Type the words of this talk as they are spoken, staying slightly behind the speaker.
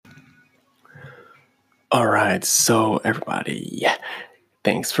All right, so everybody,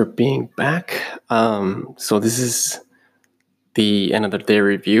 thanks for being back. So this is the end of the day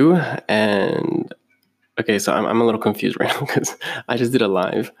review, and okay, so I'm a little confused right now because I just did a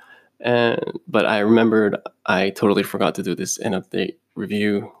live, but I remembered I totally forgot to do this end of the day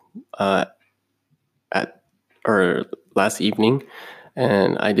review uh, at or last evening,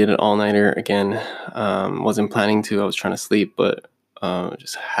 and I did an all nighter again. Wasn't planning to. I was trying to sleep, but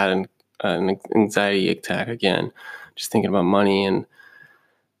just had an anxiety attack again, just thinking about money and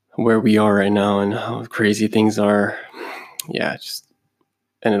where we are right now and how crazy things are. Yeah, just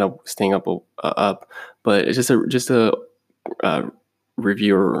ended up staying up. But it's just a uh,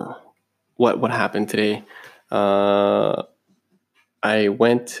 review or what happened today. Uh, I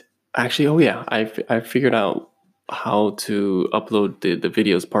went actually. Oh yeah, I figured out how to upload the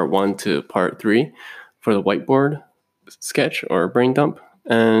videos part 1 to part 3 for the whiteboard sketch or brain dump,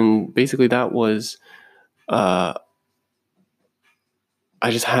 and basically that was I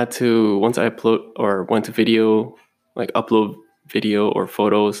just had to, once I upload or went to video, like upload video or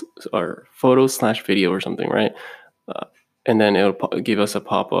photos slash video or something, right? Uh, and then it'll give us a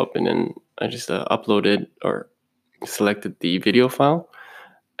pop up, and then I just uploaded or selected the video file,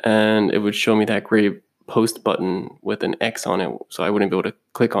 and it would show me that gray post button with an X on it, so I wouldn't be able to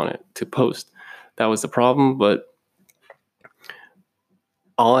click on it to post. That was the problem, but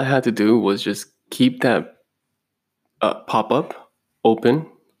all I had to do was just keep that pop up open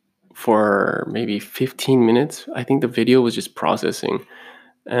for maybe 15 minutes. I think the video was just processing.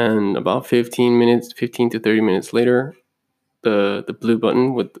 And about 15 minutes, 15 to 30 minutes later, the blue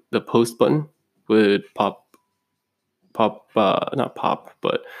button with the post button would not pop,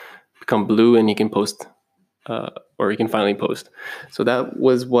 but become blue, and you can post, or you can finally post. So that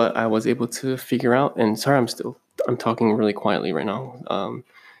was what I was able to figure out. And sorry, I'm talking really quietly right now.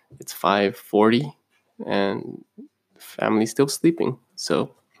 It's 5:40, and family's still sleeping,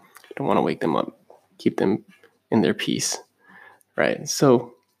 so I don't want to wake them up. Keep them in their peace, right?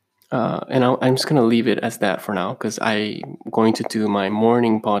 So, and I'm just gonna leave it as that for now because I'm going to do my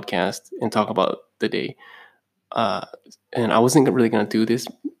morning podcast and talk about the day. Uh, and I wasn't really gonna do this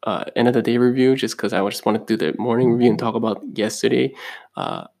end of the day review just because I just wanted to do the morning review and talk about yesterday,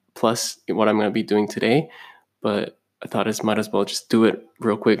 plus what I'm gonna be doing today. But I thought I might as well just do it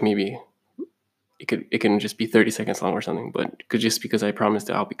real quick. Maybe it can just be 30 seconds long or something, but just because I promised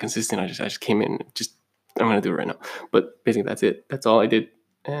that I'll be consistent, I just came in, I'm gonna do it right now. But basically that's it. That's all I did.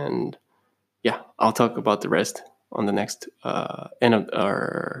 And yeah, I'll talk about the rest on the next end of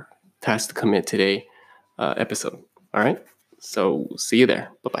our task to commit today episode. All right, so see you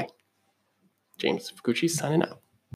there. Bye bye. James Fukuchi signing out.